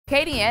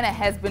Kadiana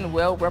has been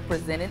well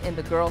represented in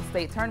the girls'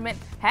 state tournament.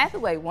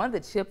 Hathaway won the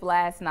chip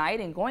last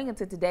night, and going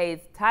into today's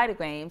title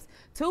games,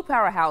 two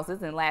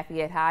powerhouses in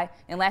Lafayette High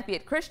and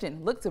Lafayette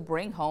Christian look to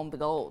bring home the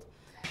gold.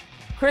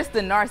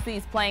 Kristen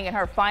Narcisse playing in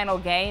her final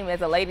game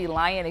as a Lady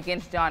Lion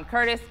against John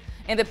Curtis,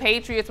 and the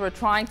Patriots were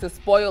trying to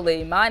spoil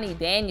Imani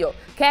Daniel.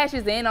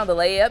 Cashes in on the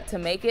layup to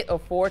make it a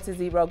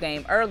 4-0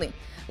 game early.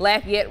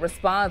 Lafayette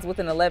responds with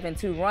an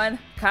 11-2 run.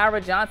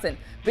 Kyra Johnson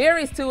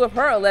buries 2 of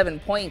her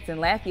 11 points, and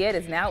Lafayette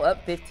is now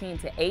up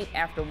 15-8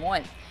 after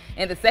 1.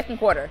 In the second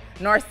quarter,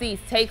 Narcisse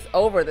takes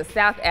over the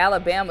South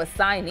Alabama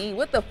signee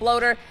with the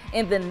floater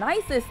in the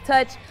nicest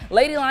touch.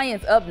 Lady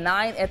Lions up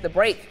 9 at the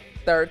break.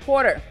 Third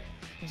quarter,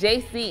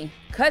 JC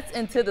cuts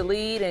into the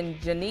lead, and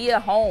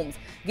Jania Holmes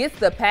gets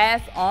the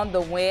pass on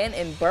the win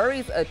and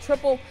buries a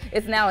triple.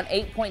 It's now an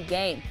 8-point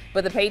game,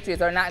 but the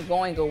Patriots are not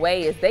going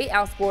away as they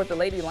outscored the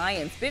Lady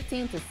Lions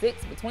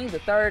 15-6 between the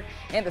third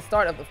and the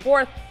start of the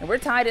fourth, and we're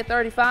tied at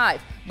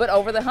 35. But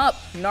over the hump,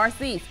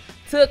 Narcisse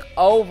took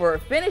over,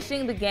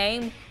 finishing the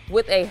game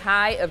with a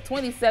high of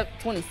 26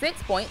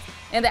 points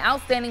and the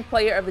Outstanding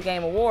Player of the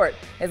Game award,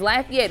 as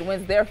Lafayette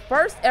wins their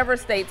first ever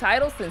state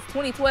title since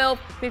 2012,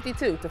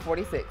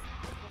 52-46.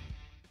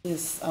 It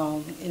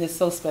is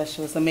so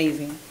special. It's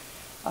amazing.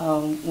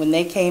 When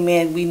they came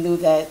in, we knew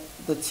that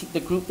the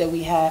group that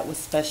we had was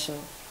special,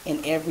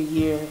 and every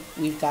year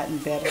we've gotten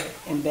better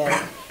and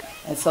better.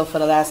 And so for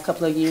the last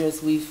couple of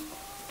years, we've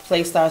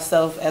placed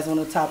ourselves as one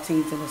of the top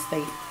teams in the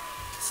state.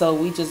 So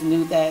we just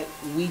knew that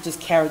we just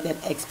carried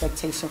that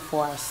expectation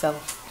for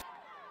ourselves.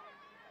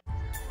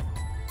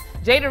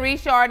 Jada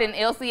Richard and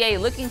LCA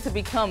looking to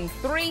become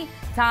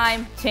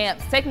 3-time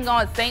champs, taking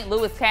on St.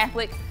 Louis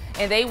Catholic,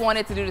 and they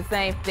wanted to do the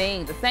same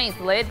thing. The Saints,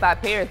 led by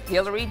Paris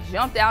Guillory,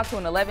 jumped out to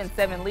an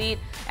 11-7 lead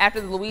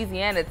after the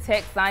Louisiana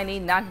Tech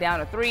signee knocked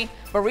down a 3.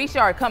 But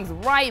Richard comes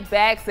right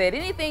back, said,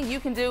 "Anything you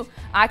can do,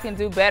 I can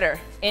do better."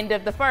 End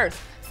of the first.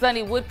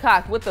 Sonny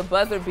Woodcock with the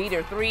buzzer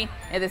beater 3,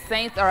 and the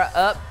Saints are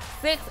up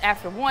 6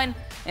 after 1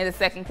 in the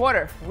second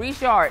quarter.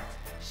 Richard,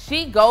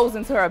 she goes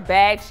into her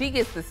bag, she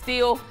gets the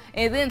steal,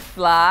 and then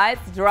slides,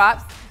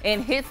 drops,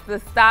 and hits the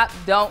stop,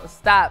 don't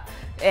stop.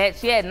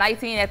 She had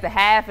 19 at the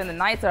half, and the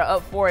Knights are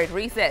up 4 at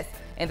recess.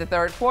 In the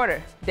third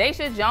quarter,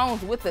 Daisha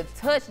Jones with the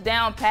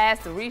touchdown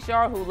pass to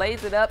Richard, who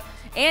lays it up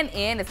and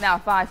in. It's now a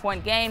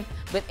 5-point game,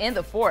 but in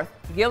the fourth,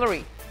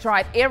 Guillory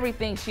tried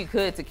everything she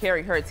could to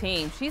carry her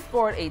team. She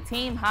scored a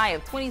team high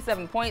of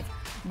 27 points,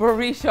 but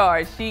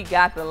Richard, she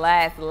got the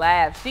last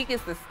laugh. She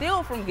gets the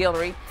steal from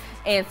Guillory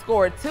and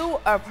scored 2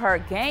 of her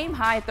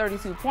game-high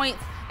 32 points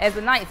as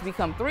the Knights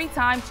become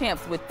 3-time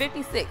champs with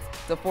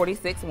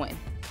 56-46 win.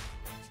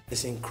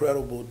 It's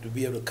incredible to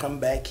be able to come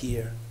back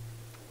here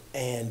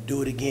and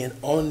do it again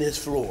on this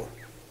floor.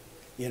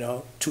 You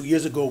know, 2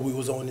 years ago we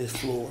was on this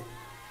floor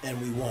and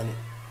we won it.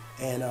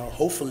 And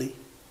hopefully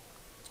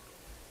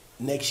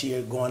next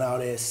year, going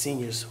out as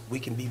seniors, we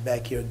can be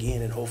back here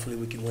again and hopefully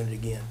we can win it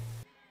again.